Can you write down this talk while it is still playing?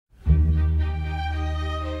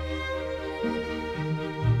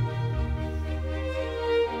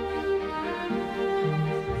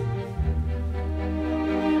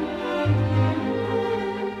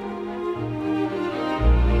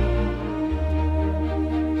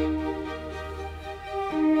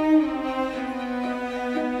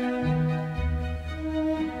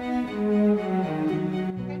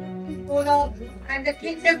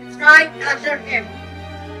kingdom thrived under him.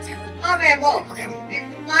 However,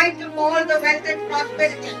 in spite of all the wealth and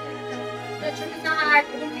prosperity, Kishkindha had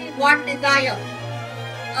only one desire,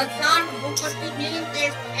 a son who could be named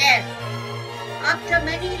his heir. After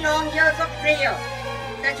many long years of prayer,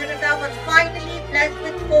 Kishkindha was finally blessed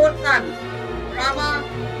with 4 sons. Rama,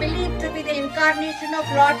 believed to be the incarnation of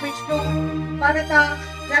Lord Vishnu, Vatika,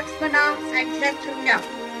 Lakshmana and Shri.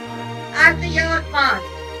 As the years passed,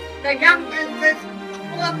 the young princes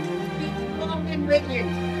grew up to be strong and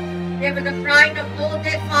valiant. They were the pride of both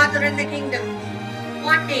their father and the kingdom.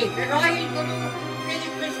 One day, the royal guru, Shri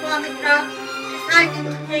Vishwamitra, decided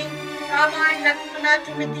to take Rama and Lakshmana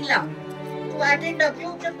to Mithila to attend a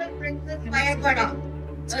beautiful princess Swayamwar,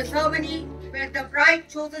 a ceremony where the bride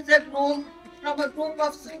chooses a groom from a group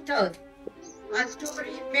of suitors. Our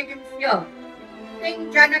story begins here.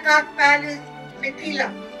 King Janaka's palace, Mithila.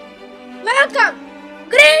 Welcome,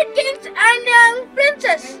 great kings and young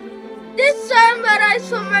princes. This time I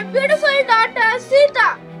saw my beautiful daughter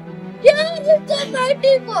Seeta. Here is the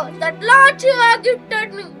mighty bow that Lord Shiva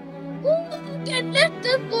gifted me. Who can lift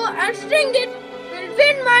this bow and string it will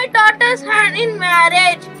win my daughter's hand in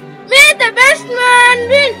marriage. May the best man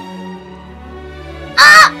win.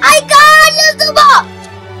 I can't lift the bow.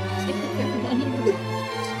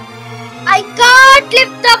 I can't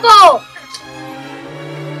lift the bow.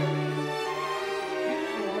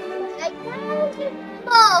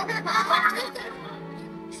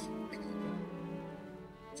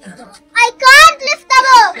 I can't lift the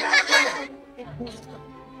bow.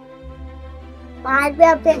 I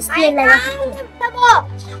can't lift the bow.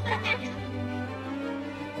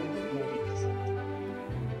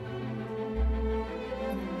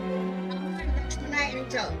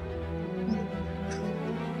 Enter.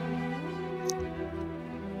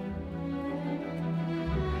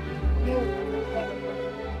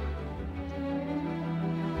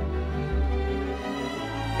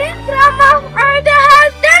 Prince Rama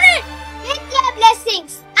has done it! With your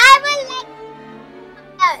blessings, I will make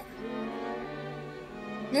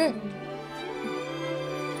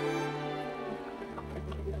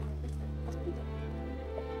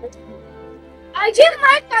I give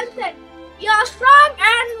my consent. You are strong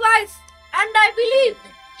and wise, and I believe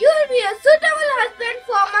you will be a suitable husband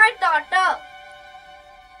for my daughter.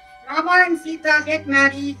 Rama and Sita get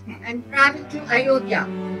married and travel to Ayodhya.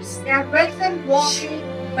 They are welcomed warmly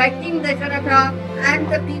by King Dasharatha and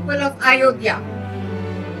the people of Ayodhya.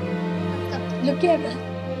 Look at it.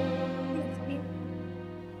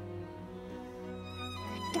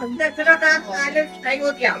 Dasharatha's palace,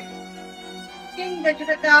 Ayodhya. King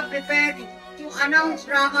Dasharatha prepared to announce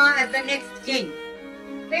Rama as the next king.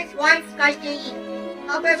 His wife Kaikeyi,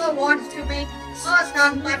 however, wants to make her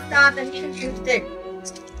son Bharata the king instead.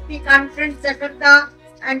 He confronts Dasharatha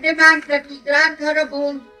and demands that he grant her a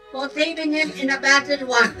boon for saving him in a battle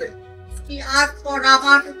won. He asks for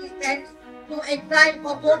Rama to be sent to exile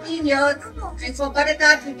for 14 years and for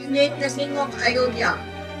Bharata to be made the king of Ayodhya.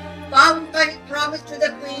 Bound by his promise to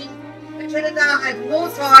the queen, Dasharatha has no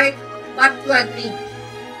choice but to agree.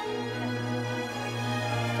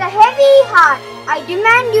 The heavy heart, I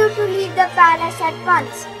demand you to leave the palace at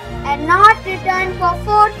once and not return for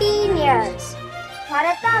 14 years.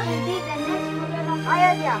 Bharata will be the next ruler of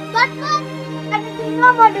Ayodhya. But there will be no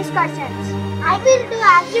more discussions. I will do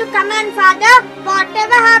as you command, father.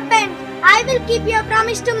 Whatever happens, I will keep your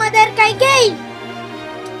promise to Mother Kaikeyi.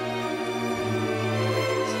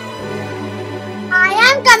 I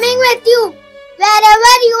am coming with you.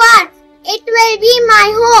 Wherever you are, it will be my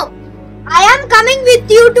home. I am coming with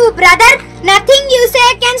you too, brother. Nothing you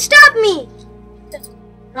say can stop me.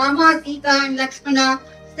 Rama, Sita and Lakshmana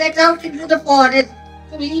set out into the forest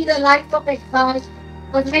to lead a life of exile,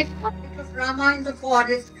 but met with Rama in the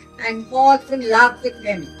forest and falls in love with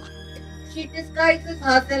him. She disguises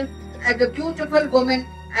herself as a beautiful woman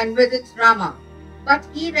and visits Rama, but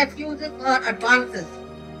he refuses her advances,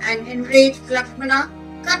 and enraged Lakshmana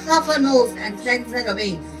cuts off her nose and sends her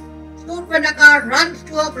away. Surpnakha runs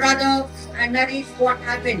to her brother and narrates what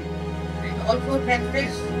happened, and also tells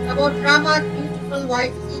him about Rama's beautiful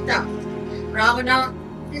wife Sita. Ravana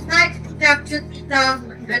decides to capture Sita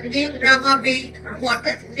and give Rama away for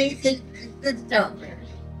disgracing his sister.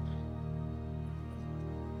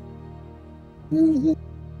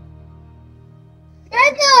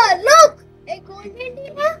 Brother, look! A golden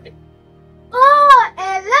dinner? Oh,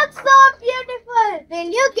 it looks so beautiful. Will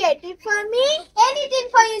you get it for me? Anything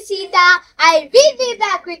for you, Sita. I will be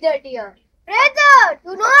back with the deer. Brother,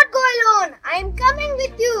 do not go alone. I am coming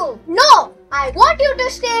with you. No, I want you to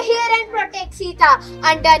stay here and protect Sita.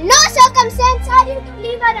 Under no circumstance are you to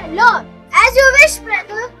leave her alone. As you wish,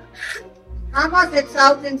 brother. Rama sets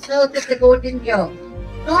out in search of the golden deer,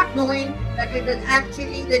 not knowing that it is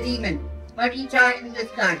actually the demon, Maricha in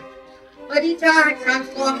disguise. Maricha had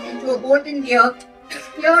transformed into a golden deer to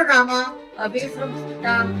steer Rama away from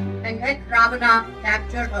Sita and let Ravana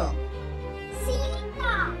capture her.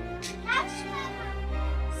 Seeta! Lakshmana!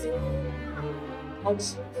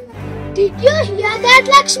 Did you hear that,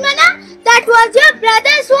 Lakshmana? That was your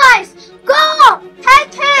brother's voice. Go!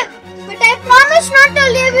 Help him! But I promise not to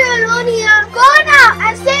leave you alone here. Go now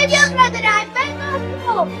and save your brother. I beg of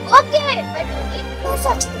you. Okay, but you need no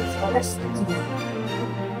such thing for us.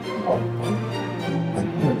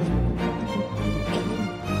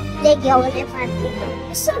 Take your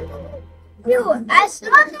elephant. So, you, as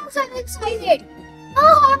long as I'm excited, no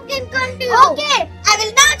harm can come to you. Okay, I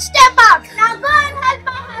will not step up. Now go and help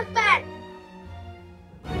my husband.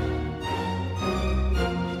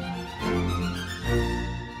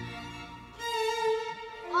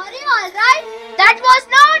 Are you alright? That was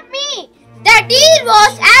not me. The deer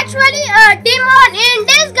was actually a demon in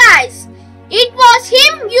disguise. It was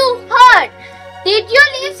him you heard. Did you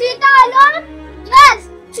leave Sita alone? Yes,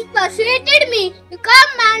 she persuaded me to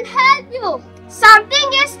come and help you.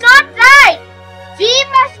 Something is not right. We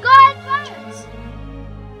must go at once.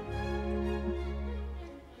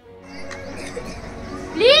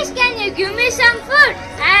 Please, can you give me some food?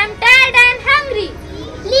 I am tired and hungry.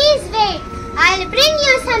 Please wait. I'll bring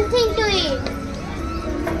you something to eat.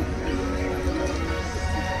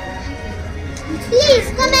 Please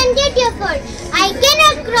come and get your food. I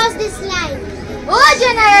cannot cross this line. Oh,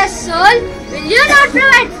 generous soul, will you not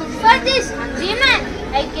provide food for this hungry man?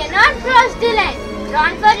 I cannot cross the line.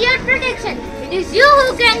 Run for your protection. It is you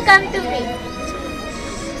who can come to me.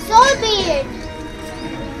 So be it.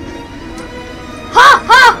 Ha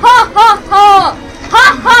ha ha ha ha! Ha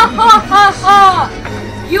ha ha ha ha!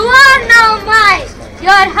 You are now mine.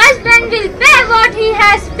 Your husband will pay what he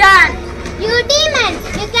has done. You demon!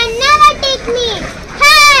 You can never take me.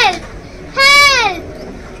 Help! Help!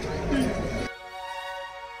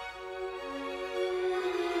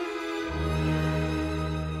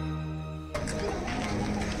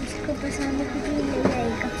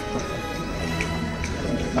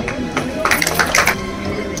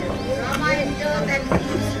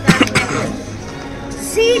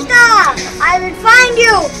 Sita, I will find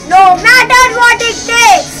you, no matter what it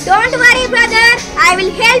takes. Don't worry, brother. I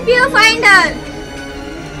will help you find her.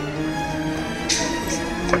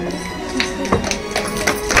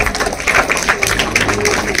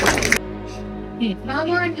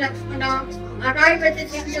 Rama and Lakshmana arrive at the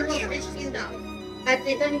kingdom of Kishkindha. As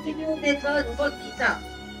they continue their search for Sita,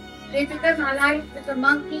 they become allied with the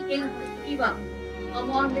monkey king Shiva.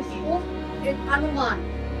 Among the group is Hanuman,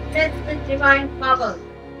 blessed with divine power.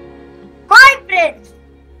 My friends,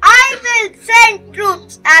 I will send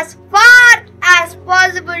troops as far as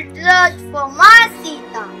possible to search for my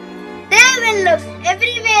Sita. They will look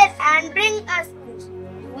everywhere and bring us news.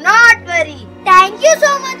 Do not worry. Thank you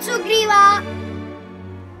so much, Sugriva.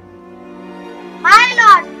 My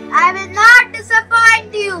lord, I will not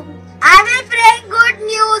disappoint you. I will bring good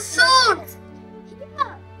news soon.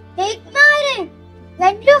 Take my ring.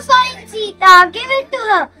 When you find Sita, give it to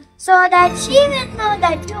her, so that she will know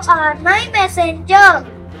that you are my messenger.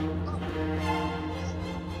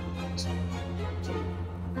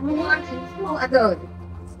 Hanuman and two others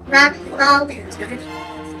travel south.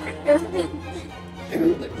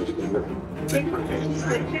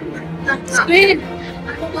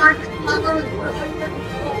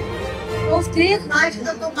 Those days lies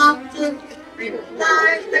of the mountain and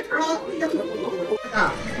lies across the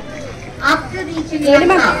Thumunta. After reaching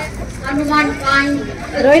Vanvaas, Hanuman finds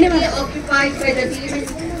the city occupied by the demon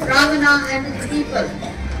Ravana and his people.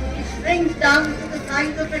 He shrinks down to the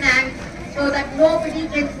size of an ant so that nobody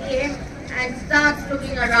can see him and starts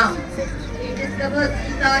looking around. He discovers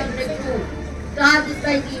Sita in a grove, guarded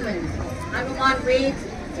by demons. Hanuman waits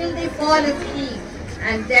till they fall asleep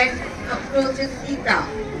and then approaches Sita.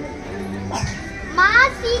 Ma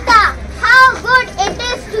Sita, how good it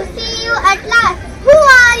is to see you at last. Who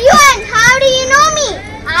are you and how do you know me?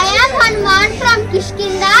 I am Hanuman from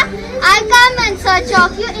Kishkindha. I come in search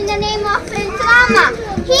of you in the name of Prince Rama.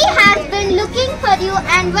 He has been looking for you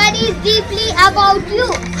and worries deeply about you.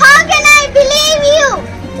 How can I believe you?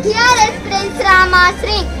 Here is Prince Rama's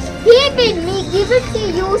ring. He bid me give it to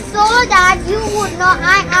you so that you would know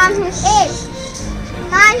I am his heir.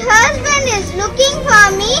 My husband is looking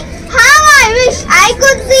for me. How I wish I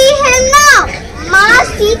could see him now. Ma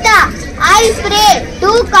Sita, I pray,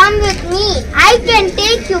 do come with me. I can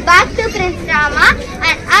take you back to Prince Rama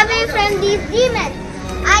and away from these demons.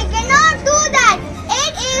 I cannot do that.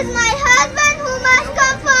 It is my husband who must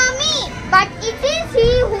come for me. but it is he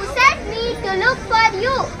who sent me to look for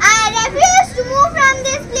you. I refuse to move from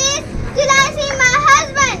this place till I see my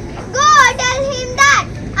husband. Go tell him that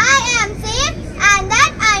I am safe and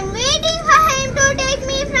that I am waiting for him to take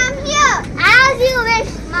me from here. As you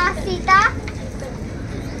wish, Ma Sita.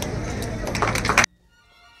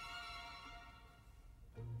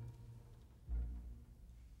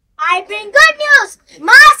 I bring good news.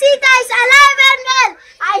 Ma Sita is alive and well.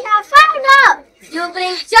 I have found her. You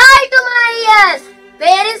bring joy to my ears.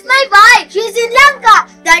 Where is my wife? She is in Lanka,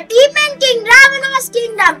 the demon king Ravana's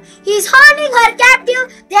kingdom. He is holding her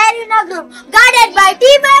captive there in a group, guarded by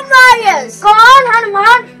demon warriors. Go on,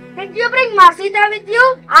 Hanuman. Did you bring Ma Sita with you?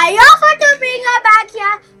 I offered to bring her back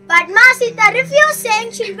here, but Ma Sita refused,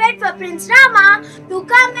 saying she'll wait for Prince Rama to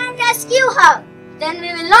come and rescue her. Then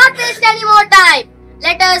we will not waste any more time.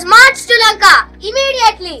 Let us march to Lanka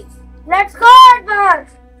immediately. Let's go at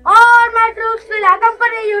once. All my troops will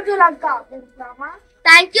accompany you to Lanka.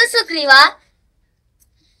 Thank you, Sugriva.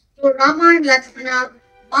 So Rama and Lakshmana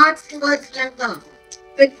marched towards Lanka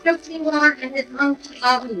with Swayamwar and his monkey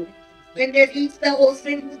army. When they reached the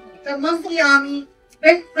ocean, the monkey army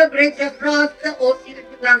built the bridge across the ocean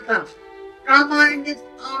to Lanka. Rama and his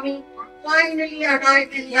army finally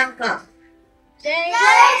arrived in Lanka. Jai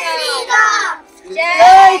Shri Ram!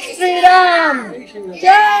 Jai Shri Ram!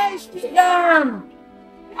 Jai Shri Ram!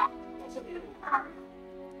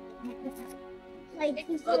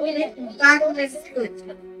 That was good.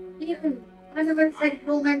 Even Hanuman said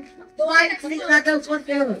moment, twice the others were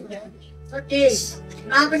there. For days,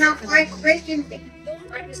 Ravana fight valiantly,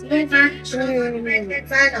 but his no match for the great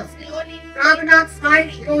battle. Ravana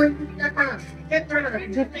fight going to Tata,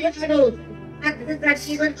 Kripalu, and that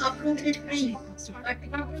even uprooted trees, but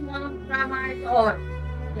nothing of Rama at all.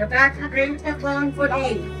 The battle raged on for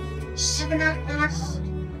days. Ravana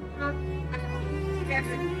fought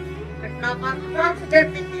heaven. But Rama crossed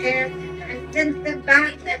them in air and sent them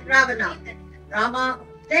back at Ravana. Rama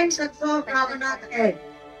then cut off Ravana's head,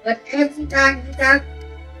 but every time he died,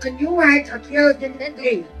 a new head appeared in the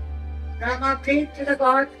grave. Rama prayed to the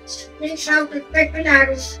gods, takes out a special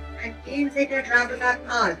arrow and aims it at Ravana's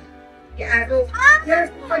heart. The arrow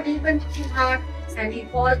pierced the demon's heart and he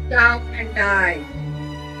falls down and dies.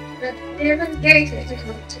 The seven gates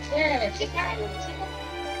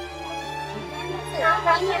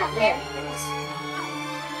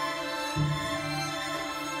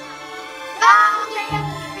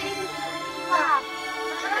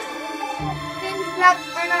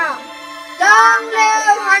Long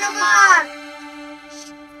live Hanuman!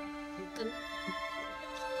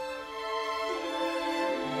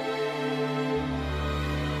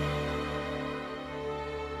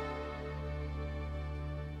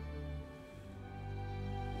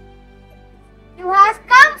 You have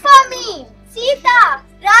come for me, Sita.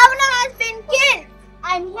 Ravana has been killed.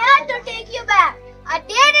 I am here to take you back. A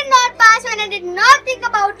day did not pass when I did not think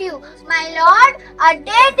about you. My lord, a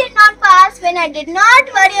day did not pass when I did not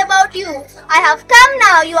worry about you. I have come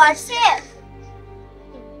now, you are safe.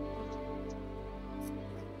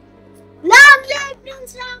 Long live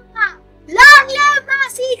Prince Rama! Long live Ma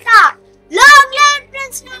Sita! Long live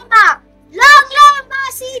Prince Rama! Long live Ma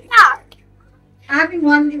Sita! Having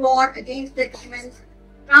won the war against the demons,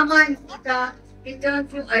 Rama and Sita returned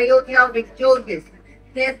to Ayodhya victorious.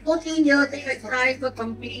 Their 14 years of exile were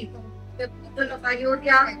complete. The people of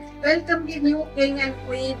Ayodhya welcomed the new king and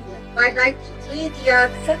queen by lighting 3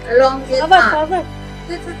 diyas along their path.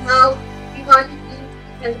 This is how Diwali is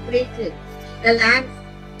celebrated. The lamps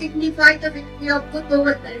signify the victory of good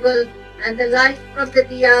over evil, and the light from the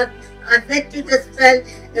diyas are said to dispel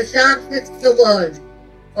the darkness of the world.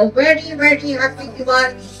 A very, very happy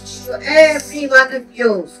Diwali to every one of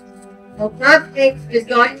you. For God's sake, we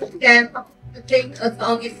join with them to sing a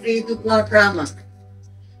song in praise of Lord Rama.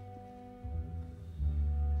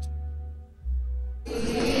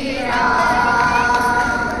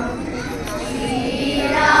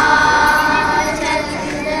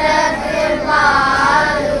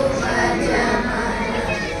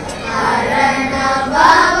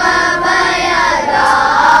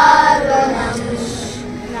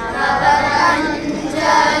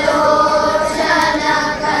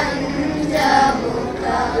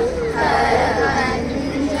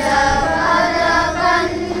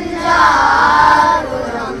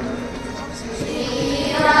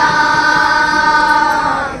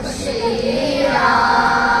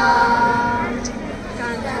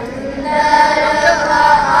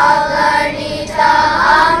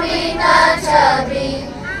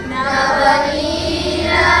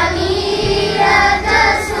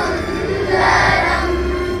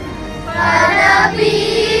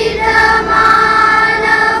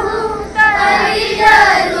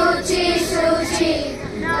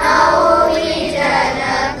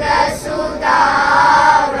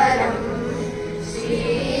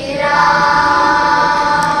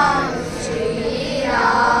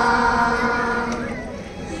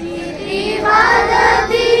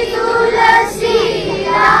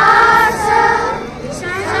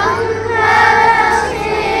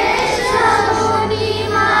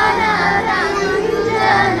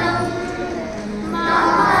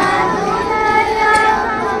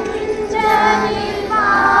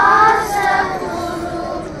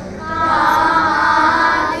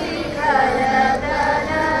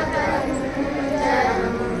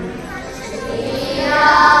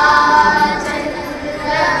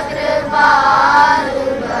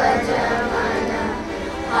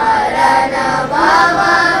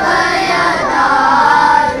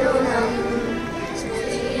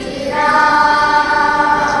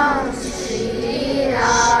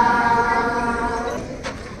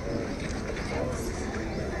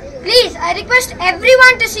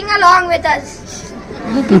 everyone to sing along with us.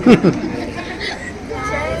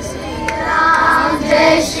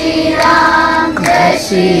 Jai Shri Ram, Jai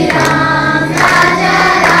Shri Ram, Raja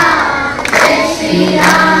Ram, Jai Shri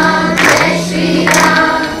Ram.